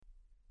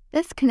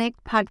This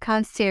Connect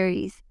podcast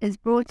series is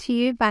brought to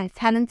you by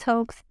Talent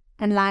Talks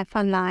and Life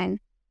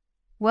Online.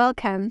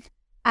 Welcome.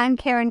 I'm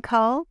Karen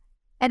Cole,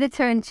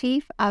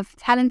 Editor-in-Chief of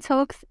Talent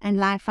Talks and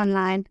Life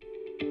Online.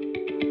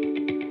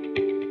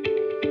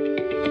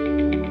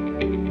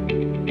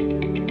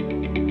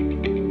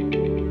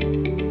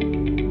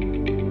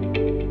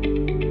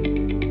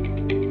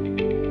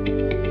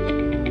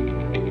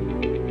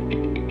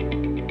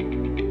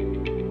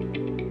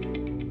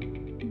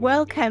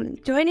 Welcome.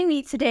 Joining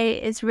me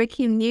today is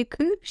Rikky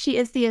Minyuku. She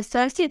is the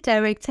Associate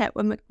Director at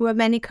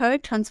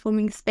Womaniko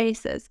Transforming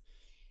Spaces.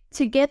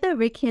 Together,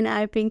 Rikky and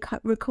I have been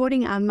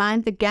recording our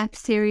Mind the Gap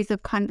series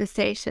of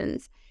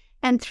conversations.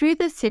 And through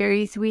this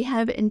series, we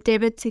have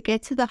endeavoured to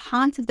get to the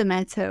heart of the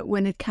matter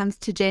when it comes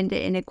to gender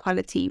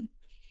inequality.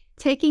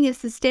 Taking a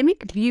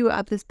systemic view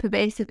of this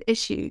pervasive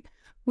issue,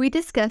 we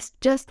discussed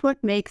just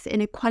what makes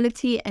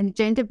inequality and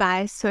gender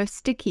bias so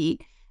sticky,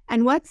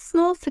 and what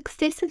small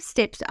successive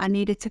steps are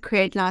needed to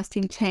create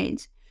lasting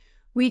change.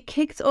 We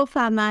kicked off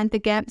our Mind the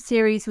Gap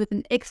series with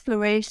an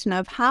exploration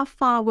of how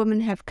far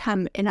women have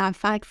come in our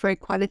fight for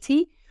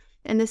equality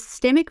and the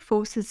systemic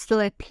forces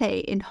still at play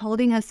in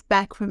holding us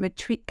back from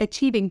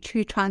achieving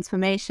true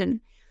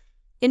transformation.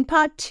 In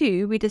part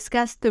 2, we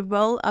discussed the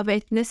role of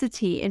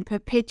ethnicity in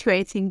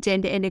perpetuating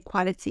gender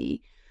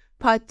inequality.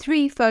 Part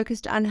 3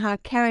 focused on how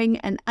carrying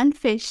an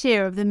unfair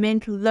share of the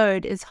mental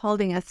load is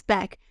holding us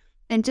back,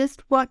 and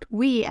just what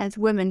we as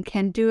women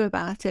can do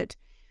about it.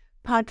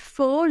 Part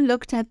 4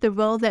 looked at the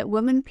role that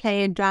women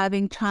play in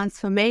driving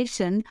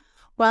transformation,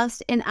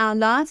 whilst in our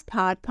last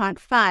part, Part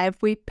 5,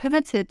 we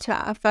pivoted to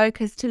our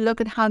focus to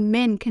look at how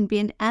men can be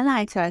an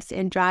ally to us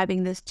in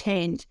driving this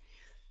change.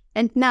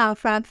 And now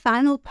for our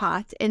final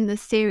part in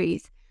this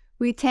series,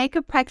 we take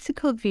a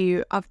practical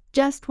view of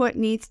just what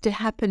needs to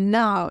happen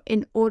now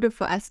in order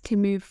for us to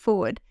move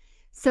forward.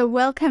 So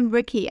welcome,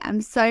 Rikky. I'm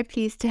so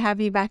pleased to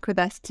have you back with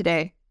us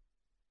today.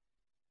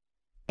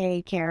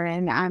 Hey,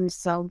 Karen, I'm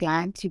so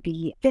glad to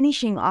be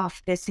finishing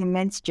off this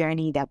immense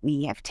journey that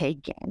we have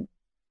taken.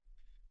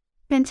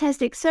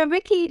 Fantastic. So,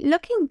 Rikky,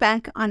 looking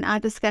back on our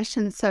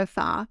discussion so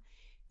far,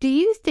 do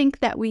you think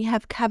that we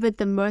have covered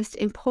the most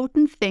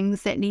important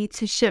things that need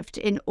to shift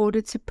in order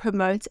to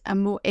promote a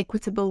more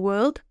equitable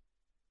world?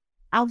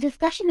 Our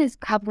discussion has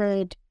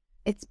covered,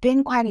 it's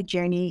been quite a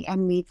journey,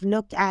 and we've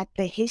looked at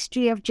the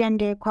history of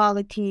gender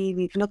equality,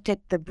 we've looked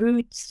at the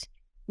roots,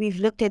 we've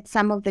looked at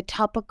some of the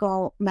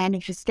topical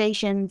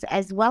manifestations,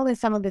 as well as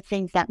some of the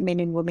things that men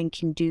and women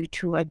can do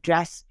to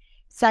address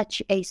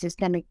such a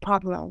systemic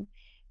problem.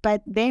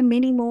 But there are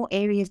many more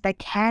areas that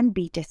can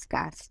be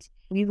discussed.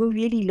 We were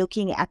really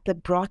looking at the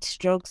broad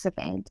strokes of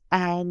it,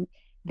 and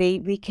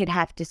we could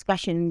have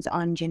discussions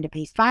on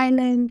gender-based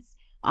violence,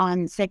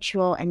 on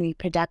sexual and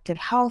reproductive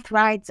health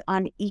rights,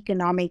 on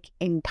economic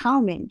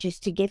empowerment,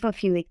 just to give a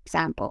few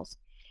examples.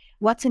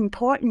 What's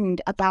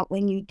important about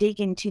when you dig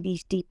into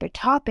these deeper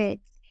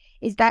topics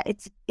is that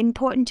it's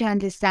important to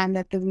understand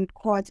that the root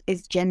cause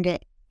is gender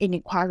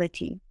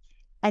inequality,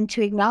 and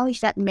to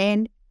acknowledge that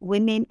men,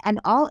 women,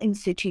 and all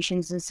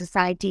institutions in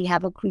society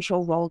have a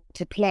crucial role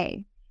to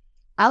play.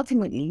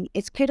 Ultimately,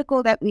 it's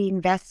critical that we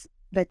invest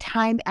the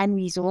time and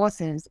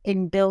resources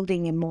in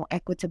building a more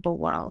equitable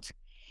world.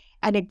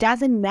 And it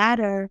doesn't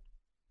matter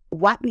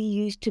what we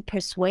use to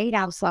persuade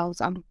ourselves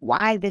on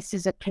why this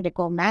is a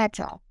critical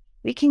matter.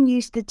 We can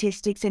use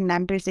statistics and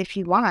numbers if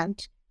you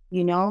want,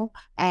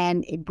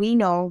 and we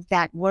know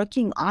that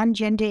working on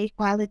gender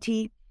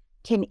equality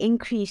can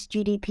increase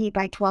GDP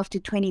by 12 to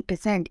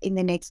 20% in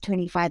the next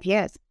 25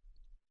 years.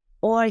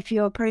 Or if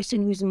you're a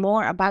person who's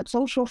more about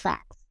social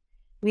facts,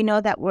 we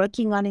know that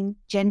working on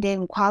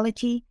gender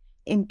equality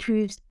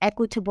improves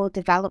equitable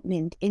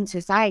development in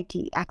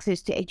society,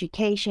 access to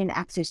education,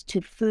 access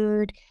to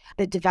food,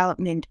 the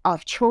development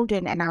of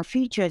children and our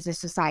future as a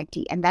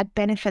society, and that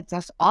benefits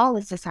us all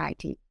as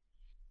society.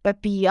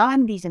 But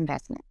beyond these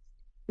investments,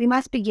 we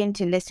must begin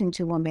to listen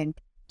to women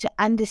to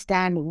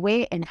understand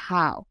where and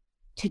how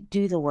to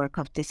do the work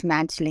of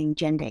dismantling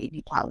gender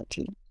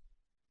inequality.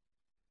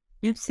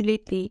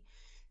 Absolutely.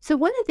 So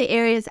one of the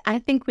areas I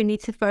think we need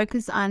to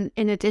focus on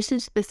in addition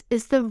to this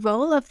is the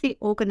role of the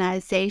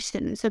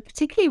organization. So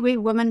particularly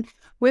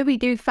where we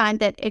do find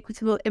that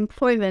equitable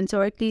employment,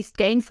 or at least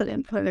gainful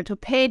employment or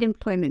paid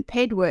employment,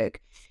 paid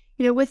work,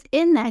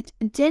 within that,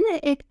 gender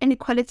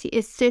inequality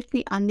is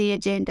certainly on the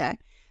agenda.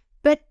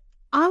 But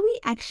are we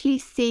actually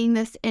seeing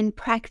this in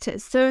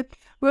practice? So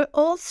we're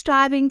all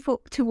striving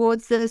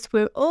towards this,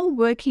 we're all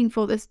working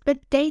for this,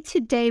 but day to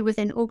day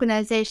within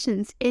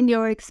organizations, in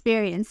your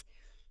experience,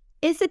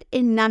 is it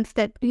enough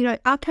that,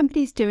 our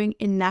company's doing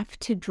enough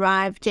to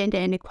drive gender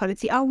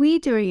inequality? Are we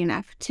doing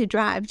enough to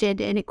drive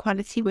gender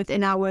inequality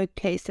within our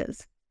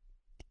workplaces?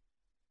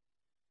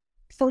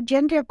 So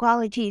gender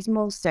equality is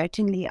most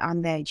certainly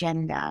on the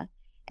agenda.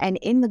 And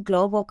in the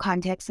global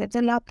context, there's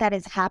a lot that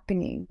is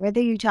happening,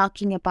 whether you're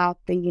talking about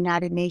the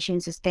United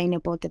Nations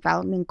Sustainable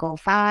Development Goal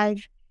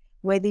 5,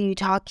 whether you're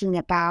talking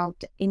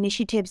about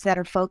initiatives that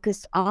are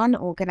focused on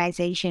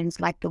organizations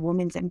like the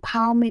Women's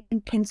Empowerment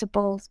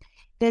Principles,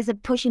 there's a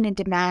push and a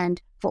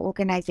demand for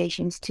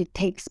organizations to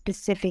take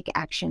specific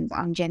actions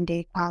on gender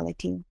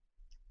equality.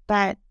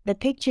 But the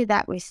picture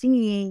that we're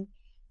seeing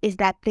is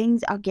that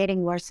things are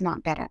getting worse,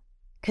 not better,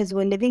 because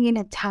we're living in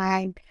a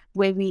time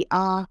where we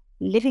are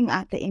living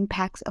out the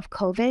impacts of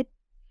COVID,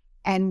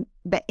 and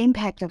the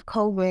impact of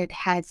COVID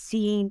has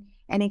seen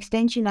an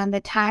extension on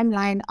the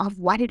timeline of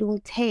what it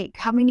will take,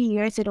 how many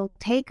years it'll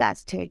take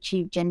us to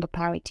achieve gender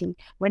parity.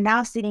 We're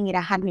now sitting at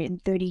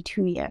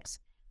 132 years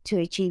to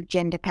achieve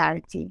gender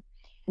parity.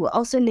 We're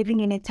also living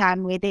in a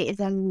time where there is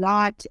a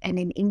lot and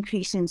an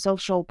increase in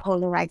social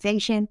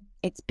polarization.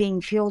 It's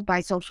being fueled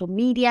by social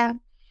media.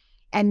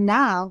 And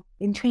now,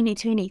 in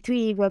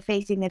 2023, we're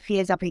facing the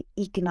fears of an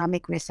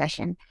economic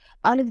recession.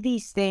 All of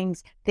these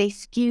things, they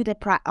skew the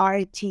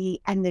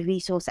priority and the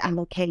resource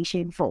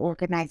allocation for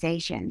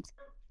organizations.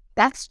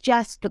 That's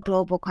just the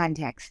global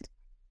context.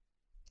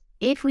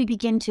 If we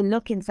begin to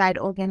look inside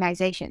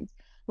organizations,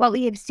 what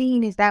we have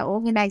seen is that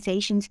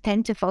organizations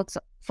tend to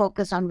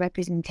focus on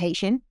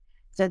representation.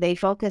 So they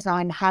focus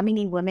on how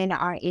many women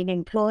are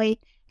employed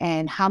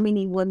and how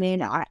many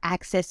women are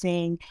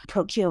accessing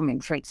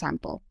procurement, for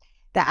example.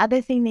 The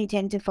other thing they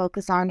tend to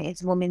focus on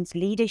is women's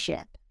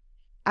leadership.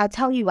 I'll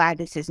tell you why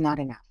this is not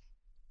enough.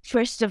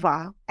 First of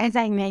all, as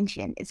I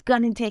mentioned, it's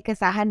going to take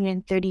us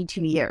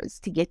 132 years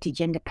to get to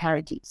gender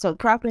parity. So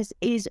progress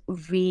is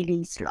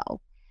really slow.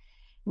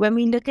 When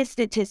we look at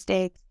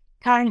statistics,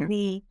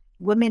 currently,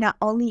 women are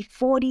only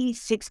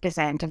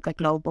 46% of the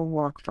global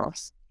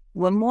workforce.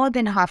 We're more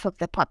than half of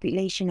the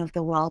population of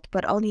the world,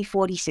 but only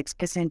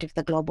 46% of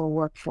the global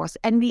workforce.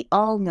 And we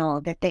all know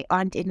that there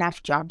aren't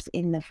enough jobs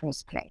in the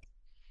first place.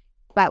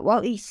 But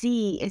what we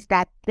see is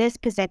that this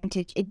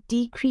percentage, it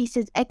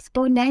decreases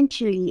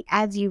exponentially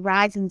as you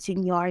rise in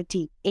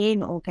seniority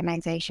in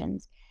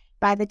organizations.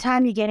 By the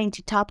time you get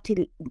into top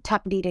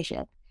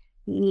leadership,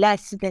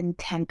 less than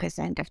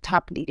 10% of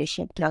top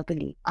leadership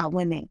globally are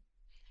women.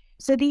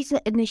 So these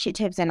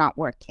initiatives are not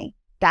working.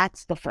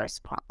 That's the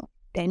first problem.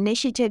 The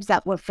initiatives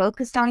that we're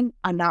focused on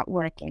are not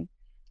working.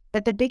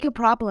 But the bigger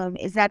problem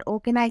is that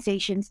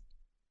organizations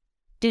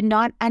do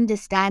not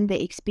understand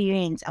the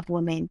experience of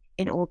women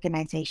in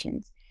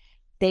organizations.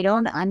 They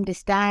don't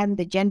understand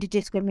the gender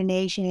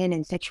discrimination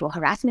and sexual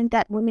harassment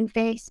that women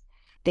face.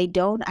 They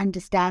don't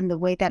understand the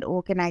way that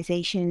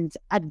organizations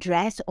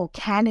address or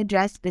can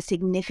address the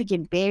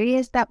significant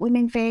barriers that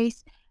women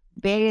face,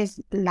 barriers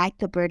like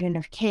the burden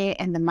of care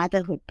and the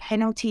motherhood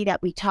penalty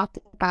that we talked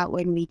about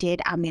when we did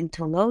our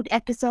mental load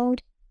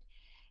episode.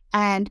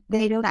 And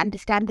they don't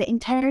understand the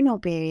internal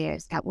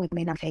barriers that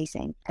women are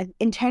facing,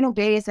 internal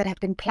barriers that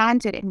have been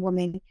planted in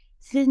women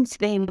since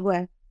they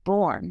were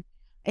born,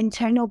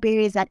 internal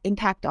barriers that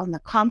impact on the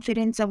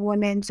confidence of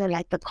women, so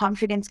like the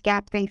confidence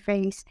gap they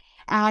face,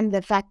 and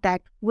the fact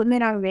that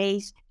women are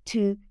raised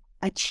to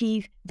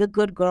achieve the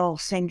good girl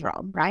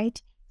syndrome,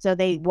 right? So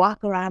they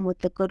walk around with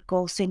the good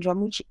girl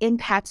syndrome, which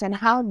impacts on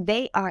how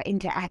they are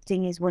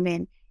interacting as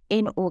women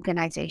in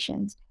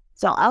organizations.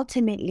 So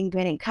ultimately,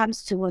 when it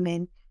comes to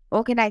women,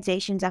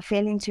 organizations are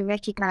failing to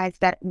recognize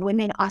that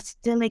women are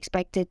still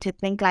expected to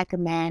think like a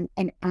man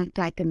and act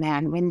like a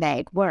man when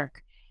they're at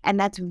work. And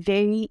that's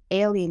very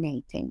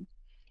alienating.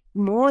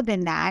 More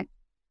than that,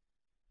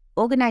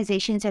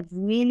 organizations have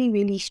really,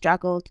 really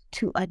struggled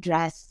to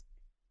address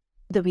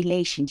the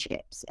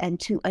relationships and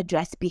to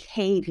address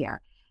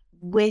behavior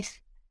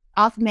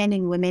of men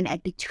and women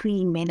and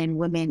between men and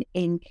women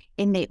in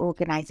their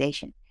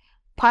organization.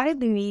 Part of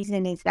the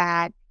reason is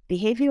that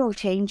behavioral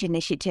change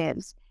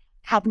initiatives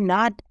have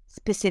not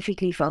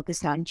specifically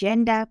focused on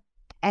gender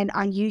and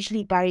are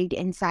usually buried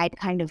inside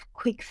kind of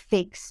quick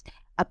fix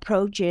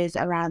approaches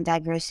around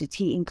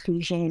diversity,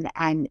 inclusion,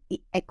 and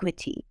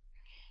equity.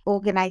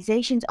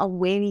 Organizations are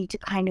wary to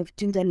kind of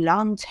do the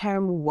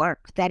long-term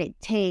work that it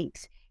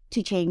takes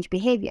to change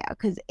behavior.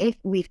 Because if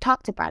we've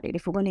talked about it,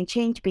 if we're going to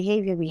change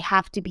behavior, we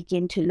have to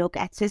begin to look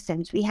at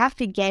systems. We have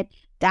to get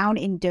down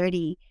and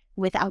dirty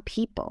with our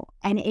people,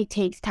 and it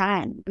takes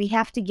time. We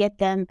have to get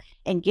them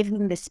and give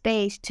them the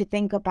space to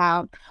think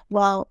about,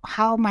 well,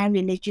 how are my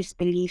religious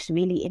beliefs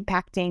really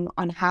impacting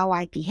on how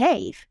I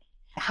behave?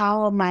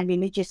 How are my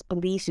religious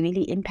beliefs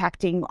really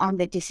impacting on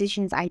the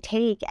decisions I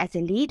take as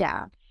a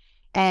leader?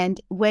 And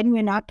when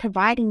we're not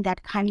providing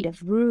that kind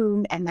of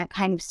room and that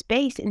kind of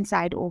space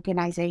inside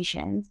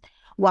organizations,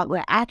 what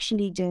we're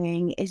actually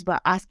doing is we're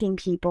asking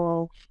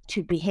people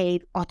to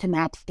behave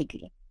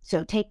automatically.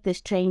 So take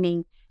this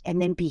training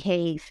and then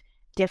behave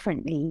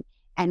differently.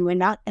 And we're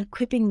not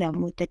equipping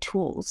them with the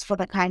tools for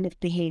the kind of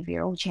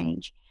behavioral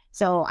change.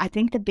 So I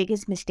think the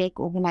biggest mistake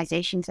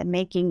organizations are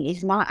making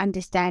is not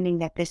understanding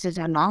that this is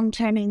a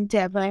long-term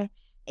endeavor.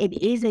 It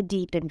is a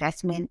deep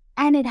investment,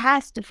 and it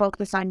has to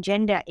focus on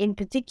gender in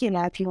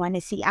particular if you want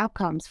to see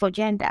outcomes for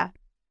gender.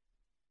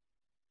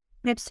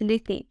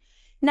 Absolutely.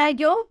 Now,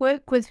 your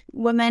work with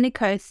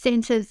Womaniko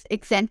centers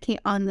exactly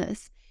on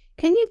this.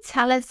 Can you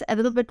tell us a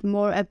little bit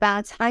more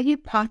about how you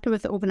partner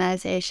with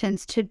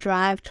organizations to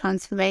drive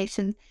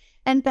transformation?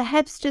 And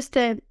perhaps just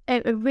a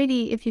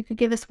really, if you could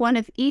give us one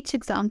of each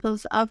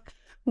examples of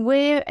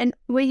where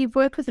you've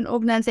worked with an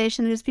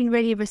organization that has been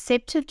really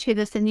receptive to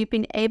this, and you've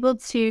been able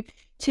to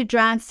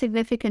drive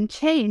significant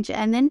change,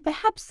 and then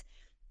perhaps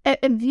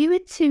view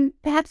it to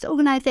perhaps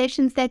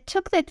organizations that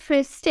took that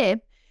first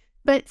step,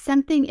 but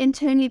something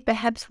internally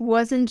perhaps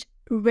wasn't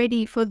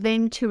ready for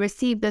them to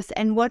receive this,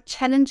 and what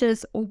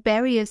challenges or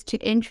barriers to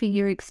entry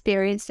you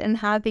experienced and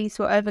how these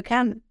were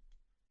overcome?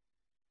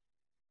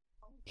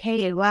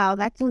 Okay, wow,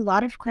 that's a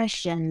lot of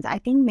questions. I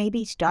think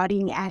maybe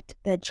starting at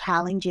the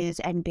challenges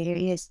and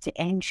barriers to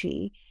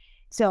entry.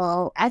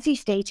 So, as you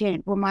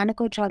stated,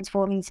 Womaniko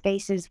Transforming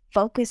Spaces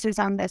focuses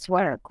on this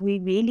work. We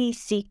really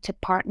seek to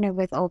partner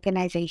with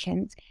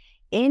organizations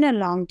in a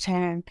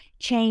long-term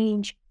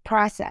change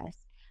process.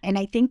 And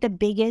I think the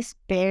biggest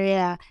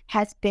barrier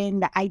has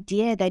been the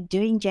idea that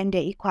doing gender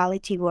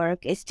equality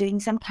work is doing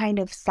some kind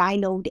of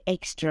siloed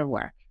extra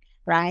work,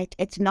 right?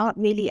 It's not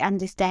really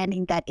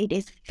understanding that it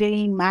is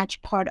very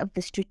much part of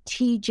the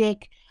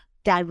strategic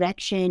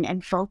direction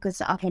and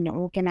focus of an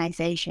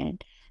organization.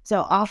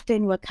 So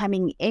often we're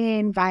coming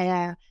in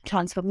via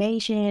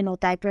transformation or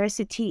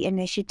diversity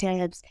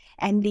initiatives,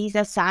 and these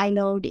are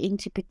siloed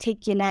into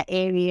particular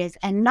areas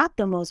and not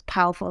the most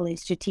powerful and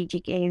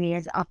strategic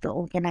areas of the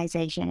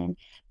organization.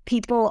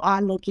 People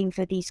are looking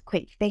for these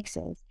quick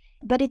fixes,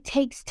 but it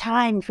takes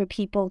time for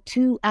people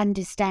to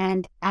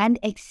understand and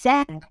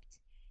accept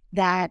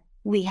that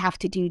we have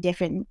to do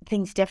different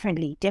things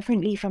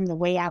differently from the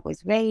way I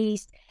was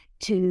raised,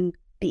 to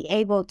be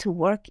able to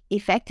work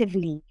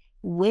effectively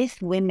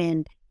with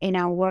women in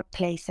our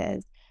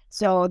workplaces.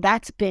 So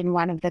that's been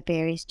one of the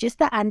barriers, just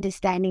the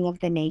understanding of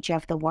the nature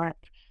of the work.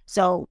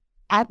 So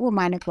at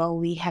Womaniko,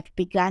 we have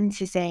begun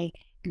to say,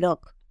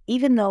 look,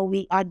 even though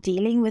we are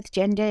dealing with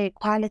gender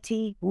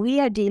equality, we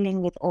are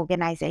dealing with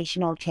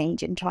organizational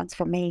change and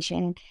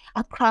transformation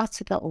across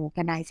the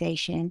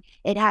organization.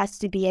 It has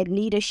to be at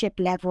leadership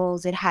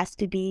levels, it has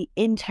to be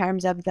in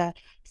terms of the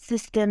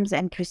systems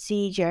and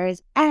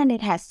procedures, and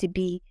it has to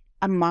be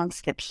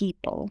amongst the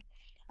people.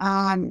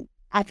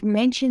 I've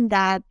mentioned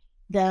that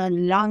the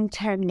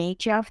long-term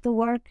nature of the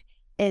work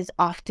is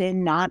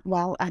often not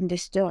well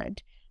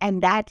understood,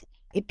 and that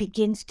it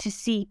begins to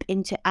seep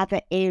into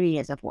other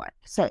areas of work.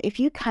 So if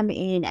you come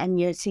in and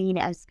you're seen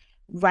as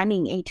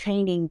running a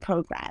training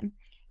program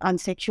on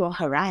sexual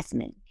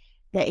harassment,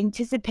 the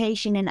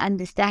anticipation and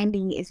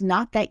understanding is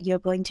not that you're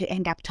going to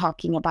end up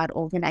talking about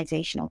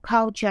organizational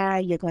culture,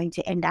 you're going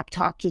to end up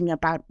talking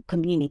about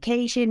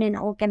communication in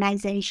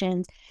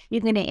organizations,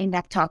 you're going to end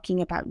up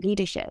talking about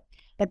leadership.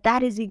 But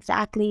that is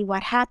exactly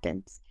what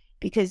happens.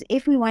 Because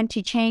if we want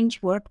to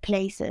change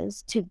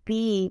workplaces to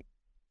be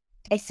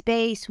a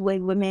space where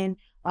women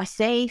are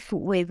safe,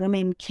 where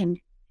women can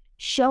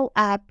show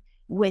up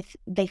with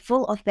the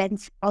full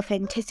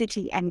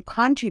authenticity and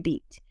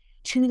contribute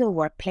to the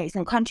workplace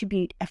and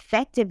contribute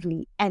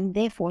effectively and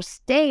therefore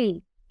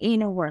stay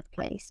in a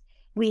workplace,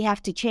 we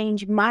have to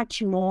change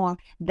much more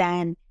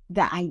than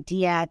the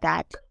idea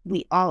that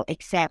we all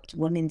accept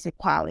women's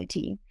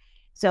equality.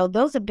 So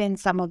those have been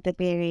some of the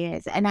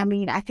barriers. And I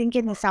mean, I think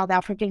in the South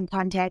African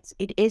context,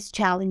 it is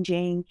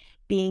challenging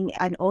being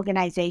an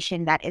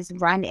organization that is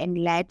run and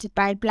led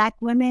by Black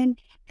women.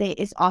 There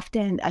is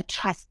often a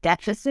trust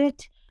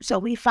deficit. So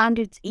we found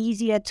it's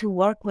easier to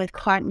work with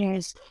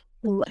partners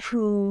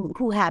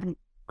who have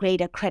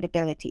greater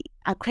credibility.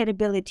 Our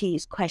credibility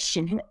is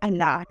questioned a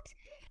lot.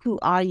 Who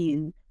are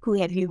you? Who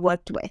have you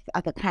worked with?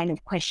 Are the kind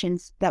of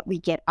questions that we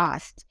get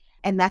asked.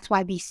 And that's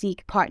why we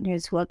seek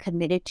partners who are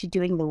committed to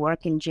doing the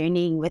work and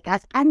journeying with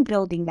us and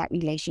building that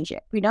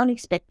relationship. We don't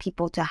expect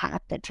people to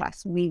have the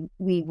trust. We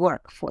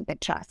work for the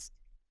trust.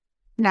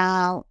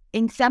 Now,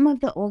 in some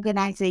of the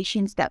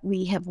organizations that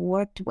we have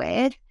worked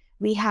with,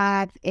 we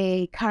have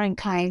a current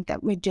client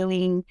that we're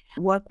doing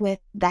work with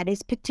that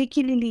is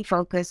particularly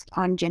focused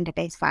on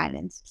gender-based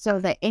violence. So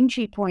the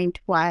entry point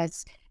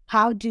was,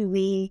 how do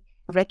we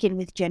reckon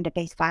with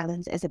gender-based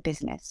violence as a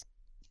business?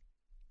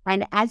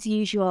 And as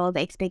usual, the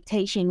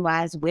expectation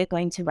was we're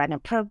going to run a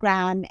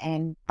program,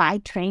 and by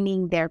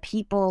training their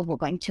people, we're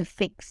going to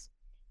fix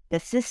the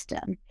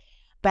system.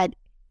 But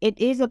it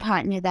is a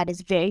partner that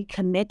is very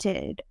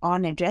committed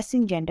on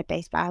addressing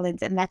gender-based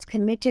violence, and that's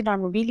committed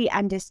on really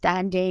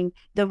understanding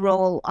the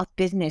role of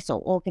business or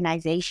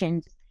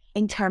organizations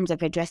in terms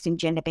of addressing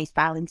gender-based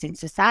violence in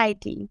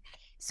society.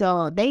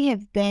 So they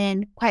have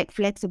been quite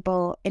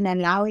flexible in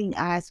allowing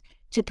us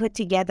to put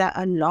together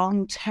a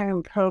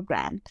long-term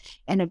program,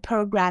 and a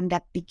program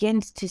that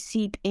begins to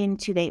seep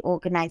into their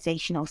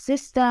organizational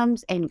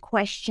systems and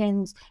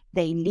questions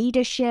their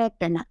leadership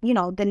and,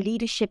 the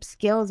leadership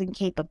skills and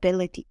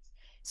capabilities.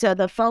 So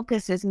the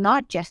focus is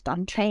not just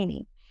on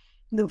training.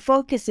 The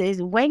focus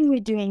is, when we're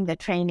doing the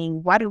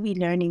training, what are we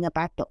learning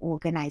about the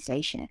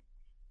organization?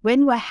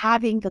 When we're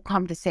having the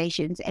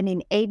conversations and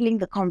enabling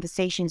the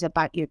conversations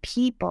about your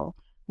people,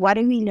 what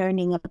are we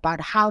learning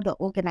about how the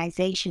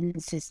organization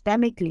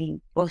systemically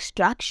or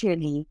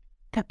structurally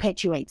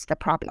perpetuates the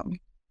problem?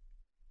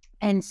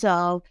 And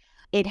so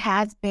it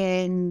has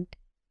been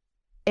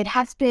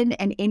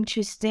an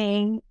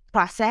interesting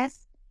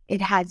process.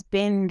 it has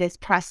been this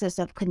process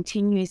of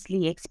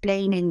continuously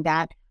explaining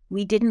that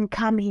we didn't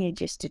come here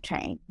just to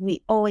train.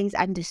 We always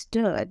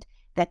understood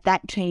that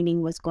that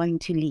training was going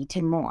to lead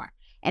to more.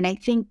 And I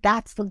think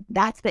that's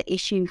the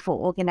issue for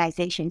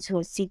organizations who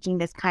are seeking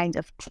this kind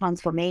of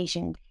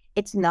transformation.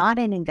 It's not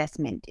an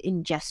investment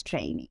in just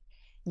training.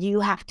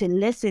 You have to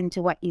listen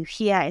to what you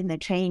hear in the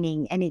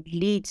training, and it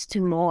leads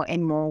to more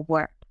and more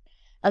work.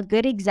 A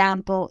good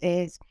example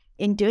is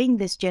in doing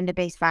this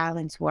gender-based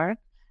violence work,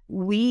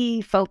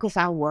 we focus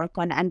our work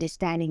on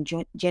understanding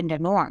gender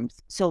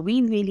norms. So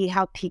we really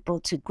help people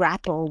to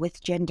grapple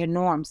with gender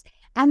norms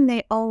and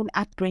their own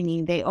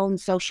upbringing, their own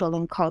social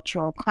and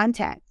cultural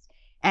context.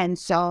 And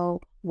so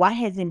what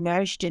has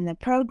emerged in the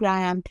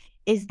program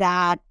is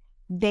that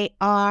there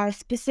are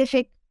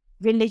specific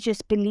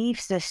religious belief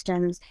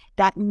systems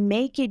that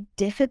make it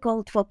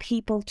difficult for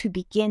people to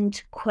begin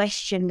to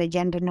question the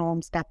gender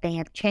norms that they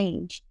have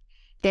changed.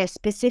 There are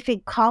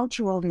specific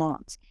cultural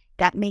norms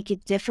that make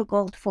it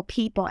difficult for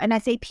people, and I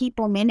say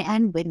people, men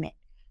and women,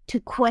 to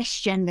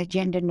question the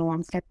gender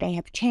norms that they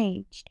have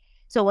changed.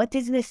 So what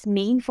does this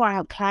mean for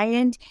our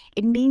client?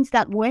 It means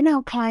that when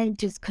our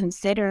client is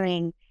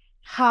considering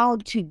how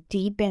to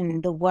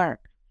deepen the work,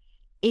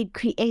 it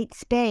creates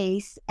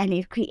space and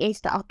it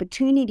creates the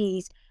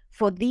opportunities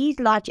for these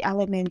large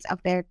elements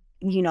of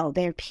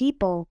their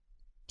people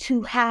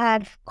to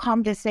have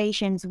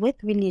conversations with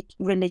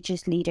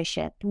religious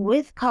leadership,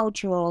 with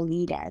cultural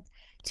leaders,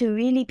 to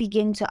really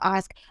begin to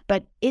ask,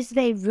 but is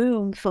there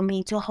room for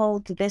me to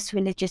hold this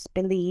religious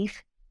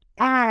belief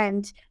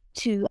and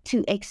to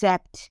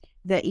accept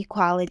the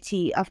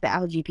equality of the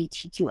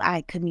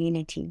LGBTQI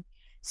community?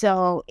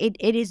 So it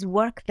is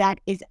work that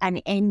is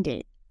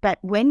unended. But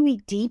when we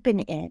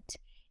deepen it,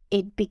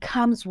 it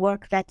becomes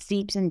work that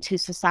seeps into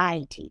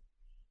society.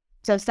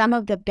 So some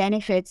of the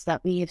benefits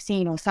that we have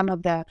seen, or some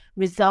of the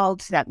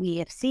results that we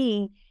have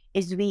seen,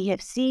 is we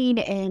have seen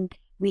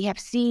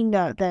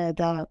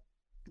the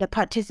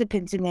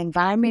participants in the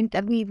environment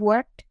that we've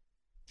worked.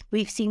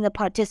 We've seen the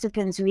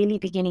participants really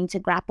beginning to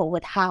grapple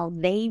with how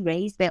they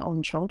raise their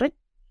own children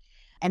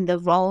and the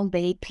role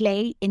they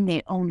play in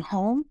their own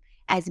home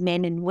as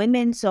men and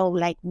women. So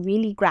like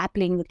really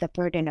grappling with the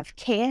burden of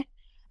care.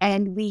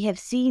 And we have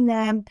seen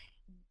them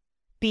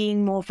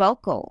being more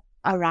vocal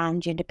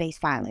around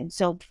gender-based violence.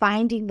 So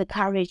finding the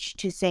courage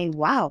to say,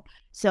 wow,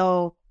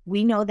 so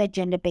we know that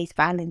gender-based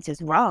violence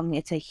is wrong.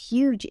 It's a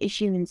huge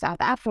issue in South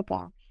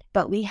Africa,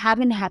 but we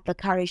haven't had the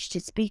courage to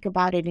speak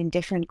about it in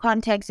different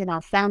contexts, in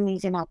our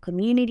families, in our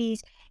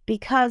communities,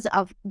 because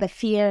of the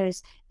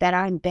fears that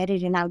are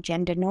embedded in our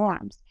gender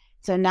norms.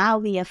 So now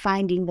we are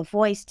finding the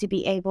voice to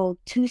be able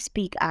to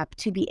speak up,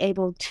 to be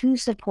able to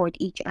support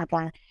each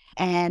other,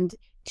 and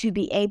to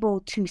be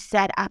able to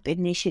set up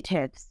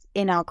initiatives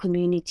in our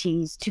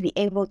communities, to be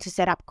able to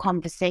set up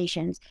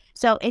conversations.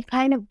 So it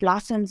kind of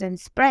blossoms and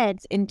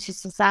spreads into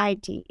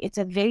society. It's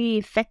a very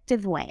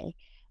effective way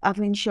of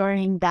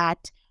ensuring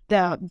that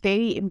the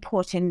very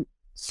important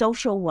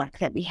social work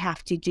that we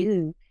have to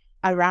do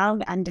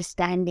around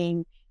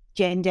understanding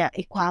gender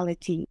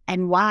equality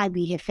and why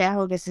we have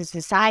failed as a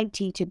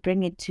society to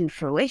bring it to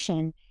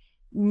fruition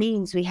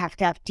means we have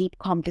to have deep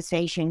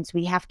conversations.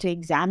 We have to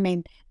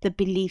examine the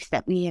beliefs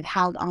that we have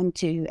held on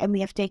to, and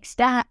we have to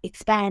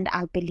expand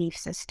our belief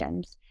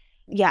systems.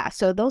 Yeah,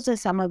 so those are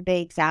some of the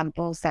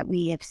examples that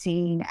we have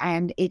seen,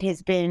 and it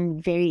has been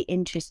very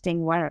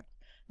interesting work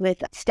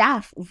with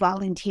staff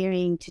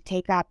volunteering to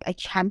take up a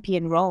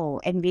champion role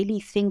and really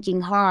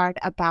thinking hard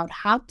about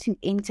how to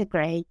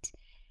integrate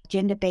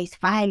gender-based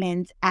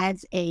violence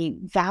as a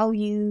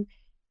value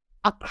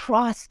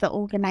across the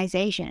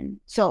organization.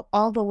 So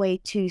all the way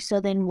to,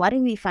 so then what are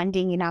we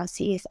funding in our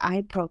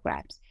CSI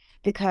programs?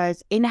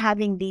 Because in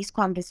having these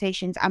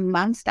conversations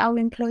amongst our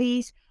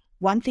employees,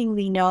 one thing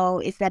we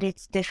know is that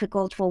it's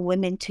difficult for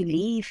women to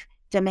leave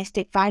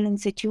domestic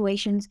violence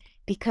situations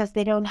because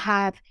they don't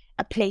have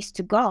a place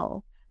to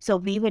go. So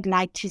we would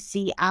like to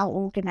see our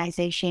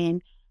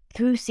organization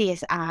through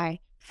CSI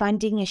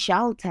funding a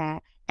shelter,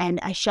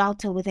 and a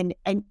shelter with an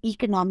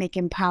economic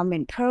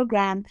empowerment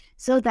program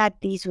so that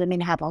these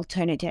women have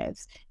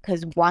alternatives.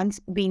 Because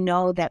once we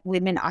know that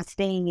women are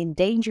staying in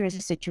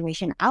dangerous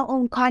situations, our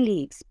own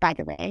colleagues, by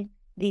the way,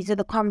 these are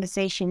the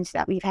conversations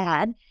that we've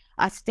had,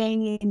 are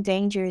staying in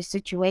dangerous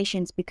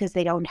situations because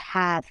they don't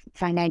have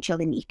financial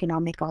and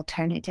economic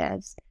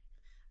alternatives.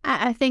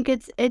 I think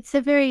it's a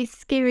very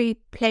scary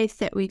place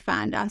that we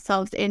find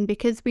ourselves in,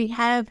 because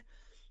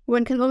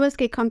one can almost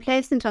get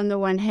complacent on the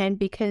one hand,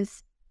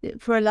 because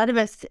for a lot of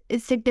us,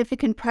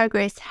 significant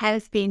progress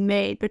has been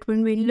made. But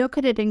when we look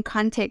at it in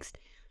context,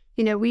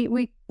 we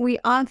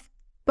are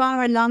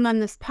far along on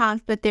this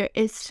path, but there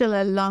is still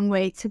a long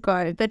way to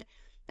go. But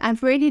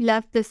I've really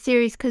loved this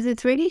series because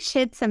it's really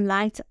shed some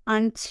light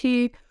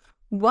onto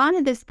why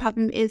this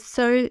problem is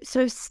so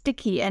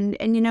sticky. And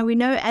we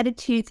know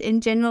attitudes in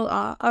general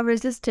are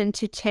resistant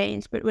to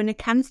change. But when it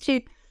comes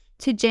to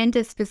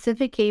gender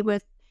specifically,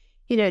 with,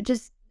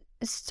 just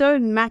so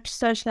much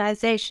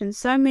socialization,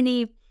 so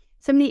many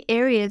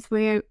areas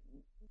where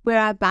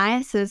our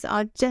biases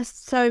are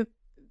just so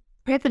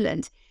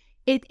prevalent,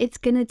 it's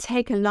going to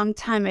take a long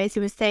time, as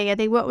you were saying. I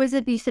think, what was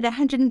it? You said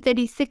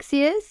 136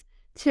 years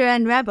to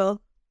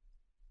unravel.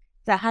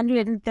 It's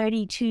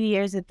 132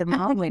 years at the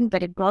moment,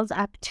 but it goes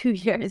up 2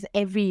 years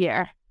every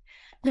year.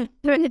 So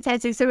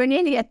we're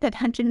nearly at that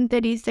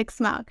 136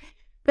 mark.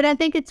 But I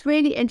think it's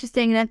really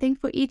interesting. And I think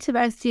for each of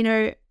us,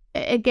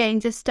 again,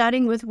 just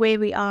starting with where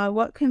we are,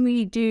 what can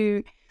we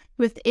do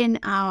within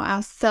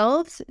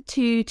ourselves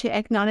to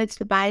acknowledge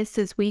the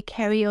biases we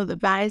carry, or the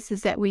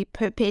biases that we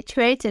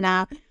perpetuate in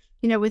our,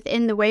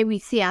 within the way we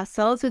see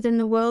ourselves within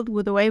the world,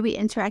 with the way we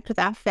interact with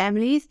our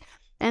families,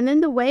 and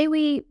then the way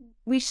we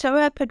show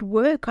up at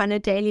work on a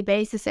daily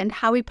basis, and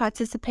how we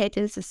participate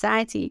in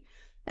society.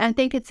 I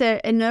think it's a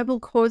noble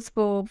cause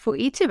for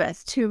each of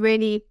us to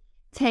really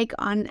take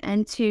on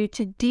and to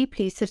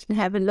deeply sit and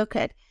have a look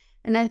at.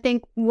 And I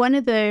think one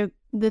of the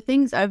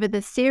things over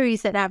the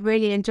series that I've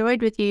really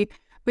enjoyed with you,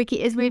 Rikky,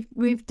 is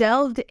we've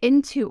delved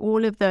into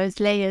all of those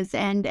layers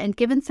and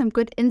given some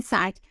good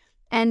insight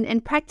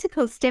and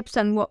practical steps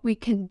on what we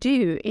can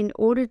do in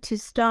order to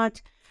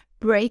start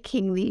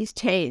breaking these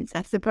chains,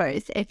 I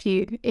suppose, if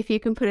you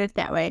can put it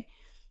that way.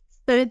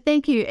 So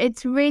thank you.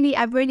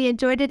 I've really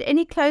enjoyed it.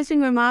 Any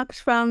closing remarks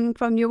from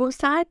your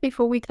side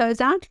before we close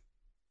out?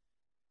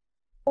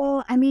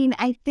 Well,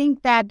 I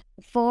think that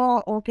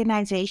for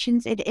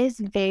organizations, it is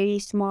very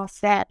small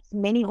steps.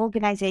 Many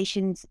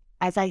organizations,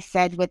 as I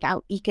said,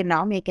 without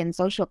economic and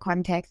social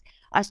context,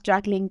 are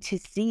struggling to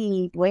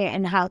see where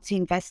and how to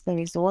invest the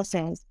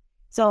resources.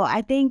 So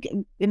I think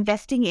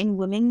investing in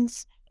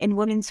women's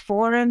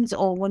forums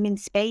or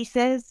women's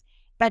spaces,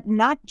 but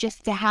not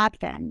just to have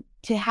them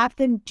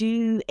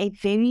do a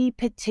very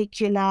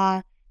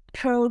particular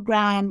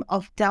program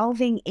of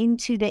delving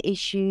into the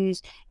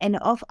issues and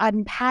of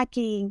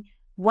unpacking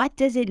what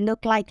does it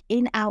look like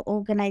in our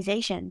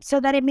organization, so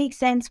that it makes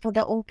sense for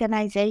the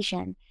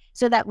organization,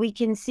 so that we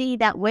can see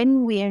that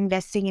when we're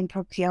investing in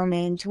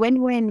procurement,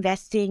 when we're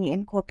investing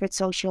in corporate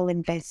social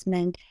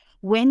investment,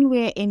 when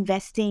we're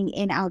investing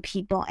in our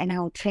people and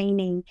our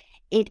training,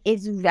 it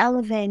is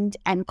relevant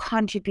and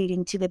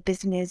contributing to the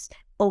business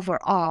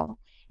overall.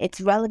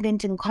 It's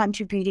relevant and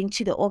contributing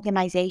to the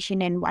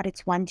organization and what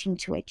it's wanting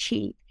to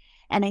achieve.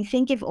 And I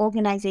think if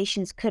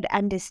organizations could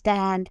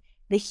understand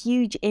the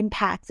huge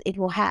impacts it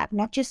will have,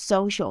 not just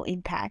social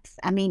impacts.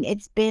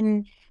 It's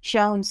been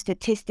shown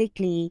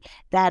statistically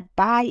that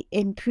by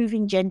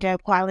improving gender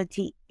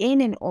equality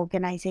in an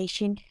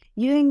organization,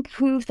 you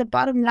improve the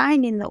bottom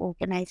line in the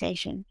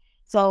organization.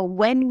 So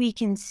when we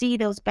can see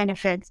those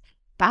benefits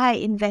by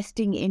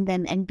investing in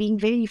them and being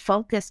very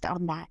focused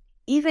on that,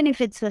 even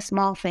if it's the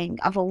small thing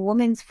of a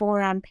women's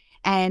forum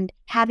and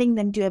having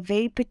them do a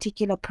very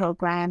particular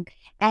program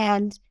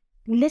and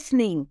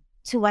listening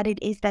to what it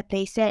is that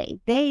they say,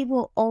 they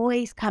will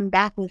always come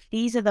back with,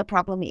 these are the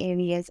problem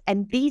areas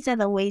and these are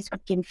the ways we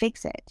can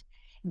fix it.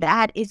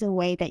 That is a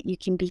way that you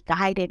can be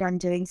guided on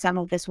doing some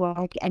of this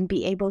work and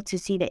be able to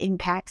see the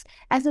impacts,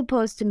 as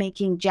opposed to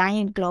making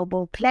giant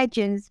global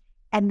pledges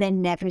and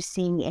then never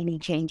seeing any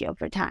change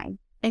over time.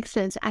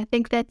 Excellent. I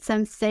think that's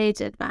some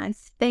sage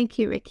advice. Thank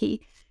you,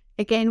 Rikky.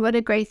 Again, what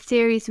a great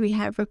series we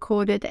have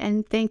recorded,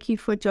 and thank you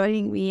for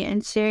joining me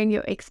and sharing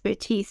your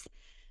expertise.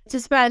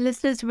 Just for our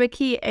listeners,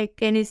 Rikky,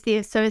 again, is the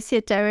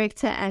Associate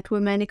Director at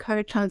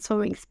Womaniko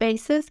Transforming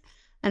Spaces.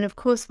 And of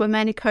course,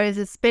 Womaniko is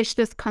a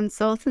specialist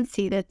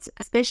consultancy that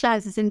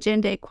specializes in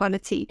gender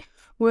equality,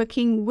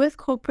 working with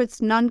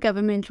corporates,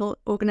 non-governmental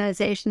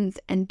organizations,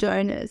 and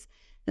donors.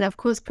 And of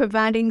course,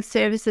 providing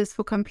services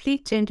for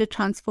complete gender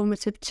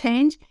transformative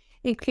change,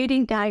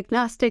 including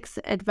diagnostics,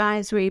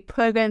 advisory,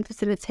 program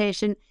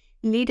facilitation,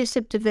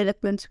 leadership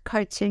development,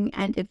 coaching,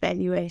 and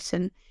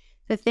evaluation.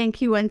 So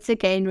thank you once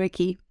again,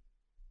 Rikky.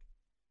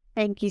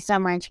 Thank you so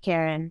much,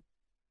 Karen.